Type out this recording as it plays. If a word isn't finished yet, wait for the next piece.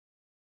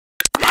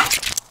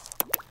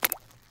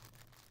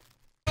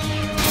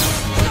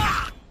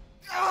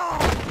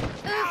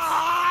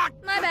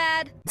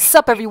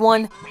What's up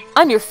everyone?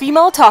 I'm your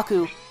female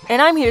otaku, and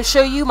I'm here to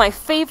show you my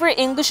favorite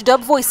English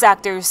dub voice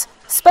actors.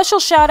 Special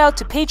shout out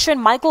to patron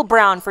Michael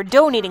Brown for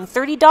donating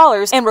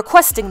 $30 and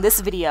requesting this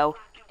video.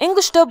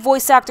 English dub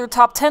voice actor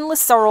top 10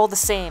 lists are all the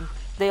same.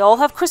 They all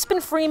have Crispin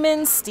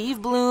Freeman,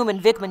 Steve Bloom,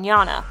 and Vic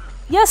Mignogna.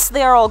 Yes,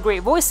 they are all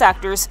great voice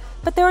actors,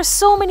 but there are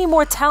so many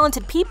more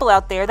talented people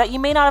out there that you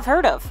may not have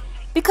heard of.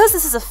 Because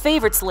this is a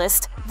favorites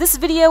list, this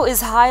video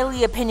is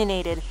highly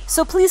opinionated,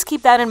 so please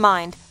keep that in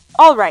mind.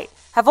 Alright,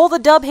 have all the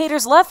dub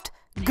haters left?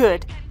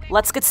 Good.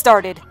 Let's get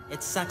started.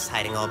 It sucks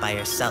hiding all by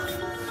yourself.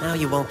 Now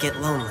you won't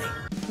get lonely.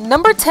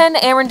 Number 10,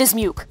 Aaron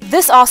Dismuke.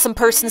 This awesome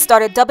person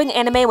started dubbing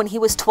anime when he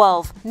was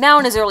 12. Now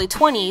in his early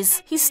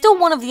 20s, he's still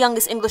one of the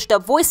youngest English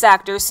dub voice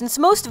actors since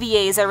most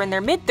VAs are in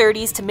their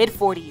mid-30s to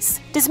mid-40s.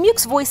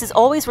 Dismuke's voice is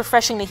always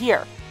refreshing to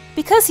hear.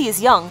 Because he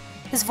is young,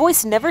 his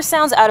voice never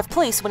sounds out of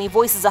place when he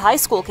voices a high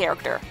school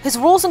character. His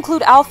roles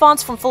include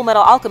Alphonse from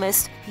Fullmetal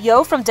Alchemist,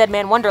 Yo from Dead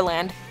Man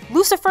Wonderland,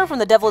 Lucifer from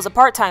The Devil is a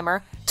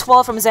Part-Timer,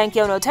 12 from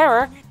Zankyo no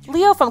Terror,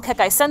 Leo from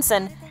Kekai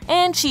Sensen,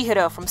 and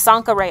Chihiro from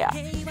Sankarea.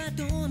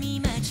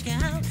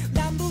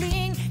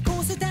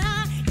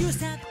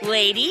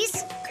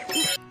 Ladies?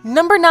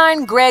 Number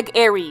 9, Greg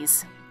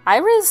Aries.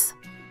 Iris?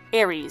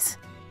 Aries.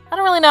 I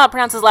don't really know how to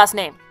pronounce his last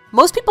name.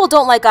 Most people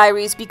don't like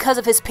Aries because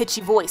of his pitchy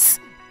voice.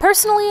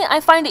 Personally, I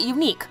find it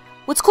unique.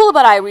 What's cool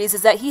about Aries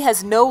is that he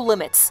has no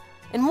limits.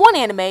 In one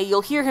anime,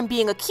 you'll hear him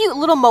being a cute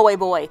little moe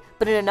boy,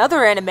 but in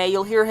another anime,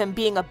 you'll hear him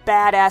being a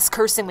badass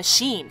cursing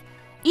machine.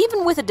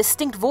 Even with a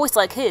distinct voice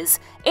like his,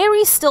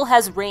 Aries still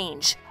has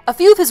range. A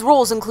few of his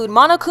roles include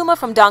Monokuma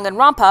from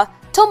Danganronpa,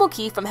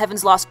 Tomoki from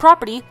Heaven's Lost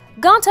Property,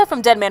 Ganta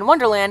from Dead Man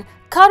Wonderland,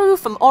 Karu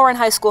from Ouran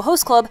High School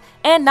Host Club,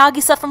 and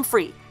Nagisa from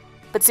Free.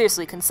 But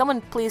seriously, can someone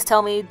please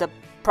tell me the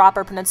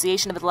proper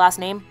pronunciation of his last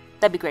name?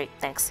 That'd be great,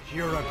 thanks.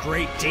 You're a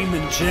great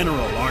demon general,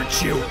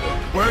 aren't you?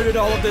 Where did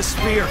all of this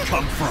fear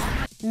come from?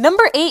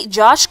 Number 8,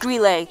 Josh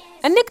Grille.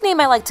 A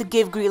nickname I like to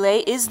give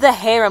Grille is the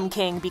Harem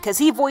King because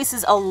he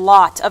voices a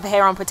lot of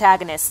harem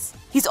protagonists.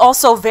 He's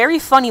also very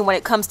funny when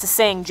it comes to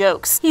saying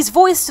jokes. He's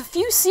voiced a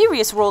few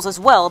serious roles as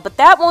well, but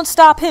that won't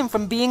stop him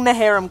from being the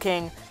Harem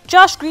King.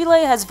 Josh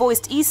Grille has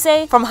voiced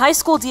Issei from High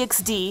School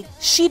DxD,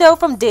 Shido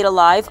from Date A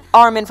Live,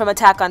 Armin from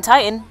Attack on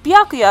Titan,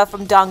 Byakuya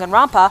from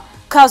Danganronpa,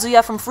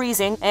 Kazuya from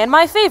Freezing, and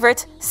my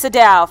favorite,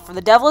 Sadao from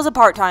The Devil is a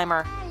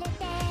Part-Timer.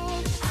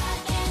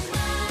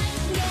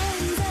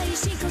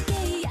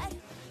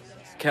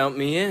 Count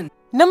me in.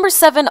 Number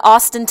 7,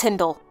 Austin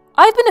Tyndall.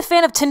 I've been a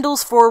fan of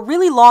Tyndall's for a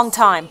really long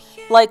time,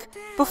 like,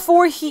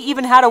 before he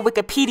even had a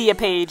Wikipedia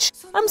page.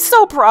 I'm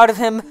so proud of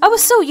him. I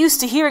was so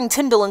used to hearing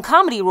Tyndall in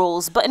comedy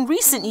roles, but in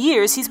recent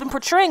years he's been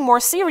portraying more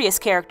serious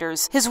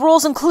characters. His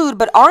roles include,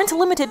 but aren't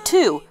limited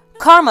to,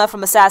 Karma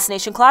from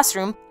Assassination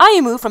Classroom,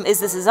 Ayumu from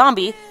Is This a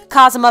Zombie,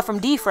 Kazuma from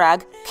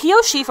Defrag,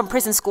 Kiyoshi from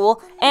Prison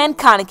School, and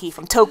Kaneki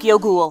from Tokyo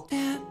Ghoul.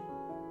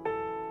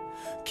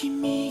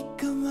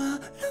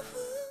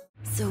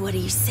 So what do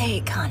you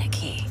say,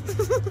 Kaneki?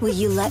 Will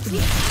you let me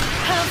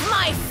have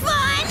my fun?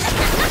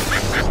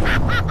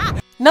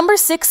 Number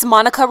 6,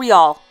 Monica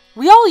Rial.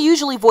 Rial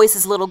usually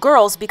voices little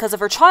girls because of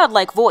her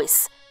childlike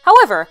voice.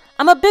 However,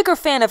 I'm a bigger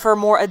fan of her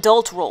more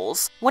adult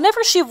roles.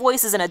 Whenever she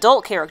voices an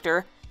adult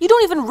character, you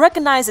don't even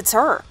recognize it's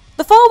her.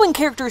 The following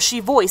characters she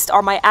voiced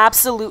are my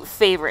absolute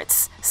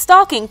favorites.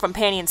 Stalking from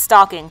Panty and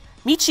Stocking,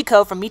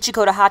 Michiko from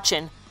Michiko to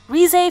Hatchin,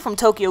 Rize from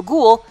Tokyo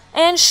Ghoul,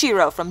 and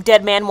Shiro from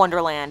Dead Man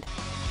Wonderland.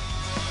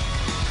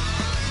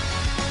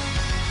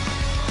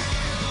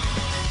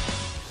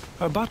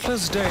 A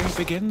butler's day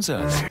begins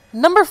early.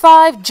 Number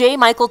 5, J.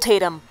 Michael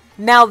Tatum.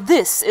 Now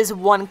this is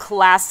one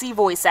classy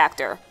voice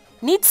actor.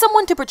 Need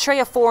someone to portray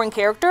a foreign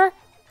character?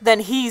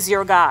 Then he's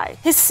your guy.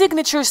 His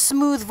signature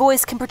smooth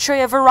voice can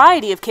portray a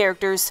variety of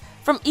characters,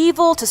 from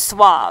evil to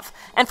suave,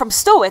 and from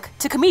stoic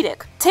to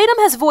comedic. Tatum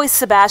has voiced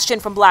Sebastian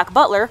from Black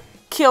Butler,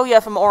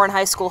 Kyoya from Ouran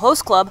High School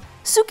Host Club,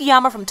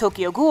 Tsukiyama from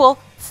Tokyo Ghoul,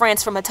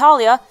 France from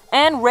Italia,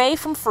 and Rei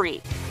from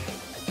Free.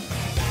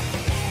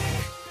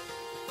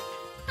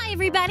 Hi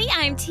everybody,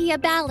 I'm Tia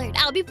Ballard.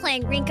 I'll be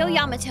playing Rinko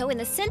Yamato in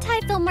the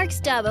Sentai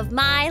Filmworks dub of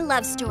My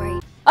Love Story.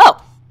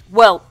 Oh,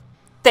 well,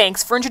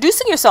 thanks for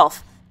introducing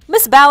yourself.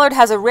 Miss Ballard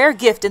has a rare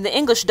gift in the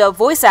English dub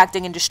voice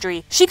acting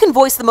industry. She can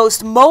voice the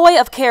most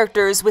moe of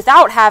characters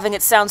without having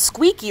it sound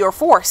squeaky or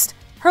forced.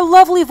 Her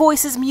lovely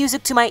voice is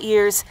music to my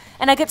ears,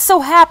 and I get so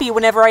happy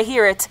whenever I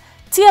hear it.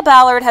 Tia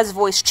Ballard has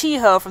voiced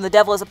Chiho from The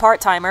Devil is a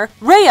Part-Timer,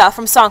 Rhea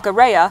from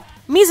Sankarea,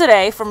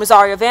 Mizure from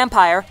Rosario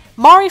Vampire,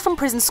 Mari from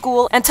Prison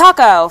School, and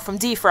Takao from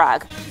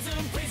Defrag.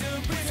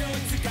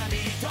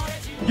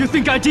 You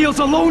think ideals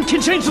alone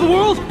can change the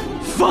world?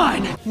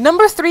 Fine!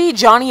 Number 3,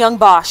 Johnny Young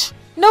Bosch.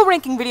 No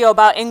ranking video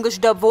about English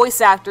dub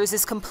voice actors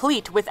is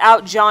complete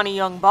without Johnny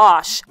Young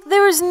Bosch.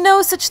 There is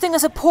no such thing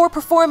as a poor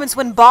performance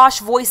when Bosch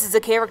voices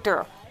a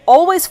character.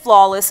 Always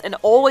flawless and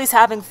always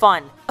having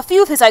fun. A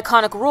few of his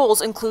iconic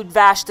roles include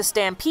Vash the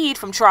Stampede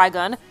from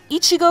Trigun,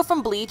 Ichigo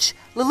from Bleach,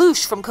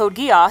 Lelouch from Code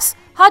Geass,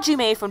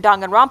 Hajime from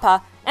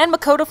Danganronpa, and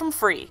Makoto from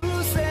Free.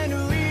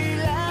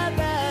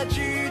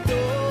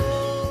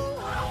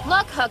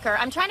 Look, hooker.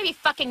 I'm trying to be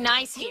fucking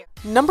nice here.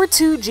 Number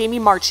 2, Jamie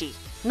Marchi.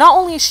 Not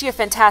only is she a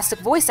fantastic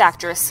voice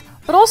actress,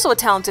 but also a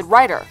talented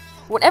writer.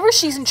 Whenever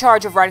she's in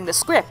charge of writing the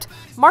script,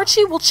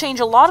 Marchi will change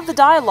a lot of the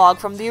dialogue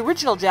from the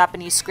original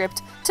Japanese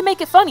script to make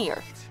it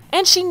funnier.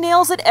 And she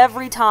nails it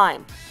every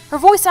time. Her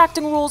voice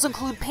acting roles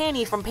include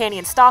Panny from Panty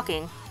and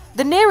Stocking,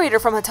 the narrator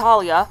from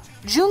Hatalia,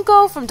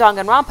 Junko from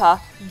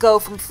Danganronpa, Go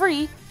from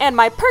Free, and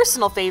my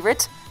personal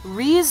favorite,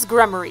 Riz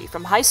Gremory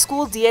from High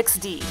School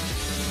DxD.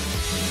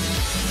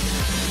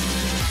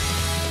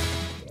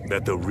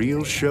 That the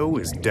real show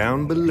is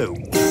down below.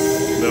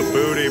 The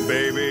booty,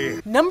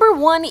 baby. Number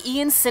 1,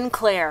 Ian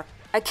Sinclair.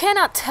 I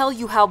cannot tell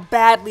you how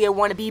badly I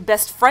want to be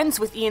best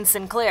friends with Ian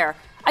Sinclair.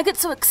 I get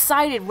so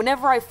excited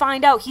whenever I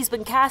find out he's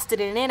been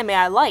casted in an anime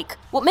I like.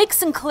 What makes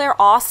Sinclair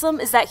awesome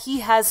is that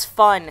he has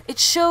fun. It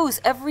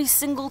shows every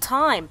single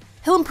time.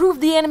 He'll improve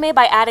the anime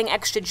by adding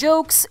extra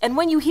jokes, and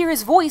when you hear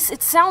his voice,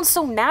 it sounds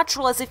so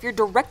natural as if you're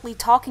directly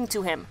talking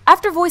to him.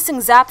 After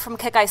voicing Zap from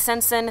Kekai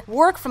Sensen,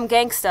 Warwick from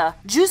Gangsta,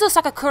 Juzo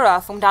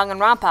Sakakura from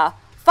Danganronpa,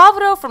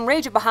 Favaro from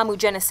Rage of Bahamut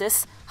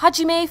Genesis,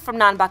 Hajime from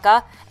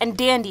Nanbaka, and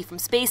Dandy from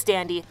Space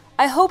Dandy,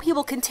 I hope he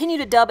will continue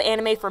to dub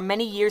anime for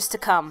many years to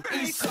come.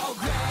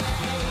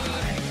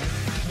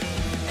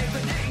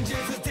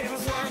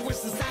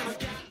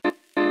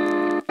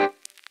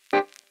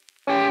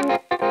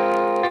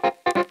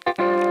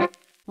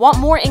 Want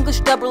more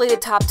English dub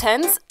related top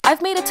 10s?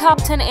 I've made a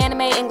top 10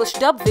 anime English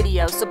dub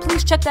video, so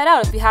please check that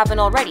out if you haven't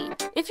already.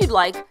 If you'd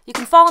like, you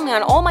can follow me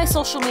on all my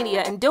social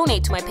media and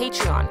donate to my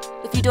Patreon.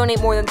 If you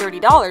donate more than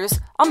 $30,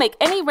 I'll make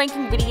any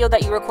ranking video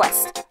that you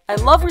request. I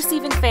love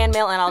receiving fan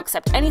mail and I'll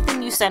accept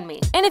anything you send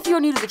me. And if you're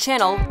new to the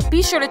channel,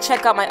 be sure to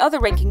check out my other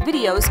ranking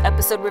videos,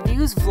 episode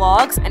reviews,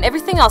 vlogs, and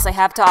everything else I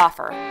have to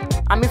offer.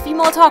 I'm your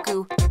female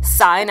otaku,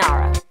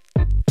 sayonara.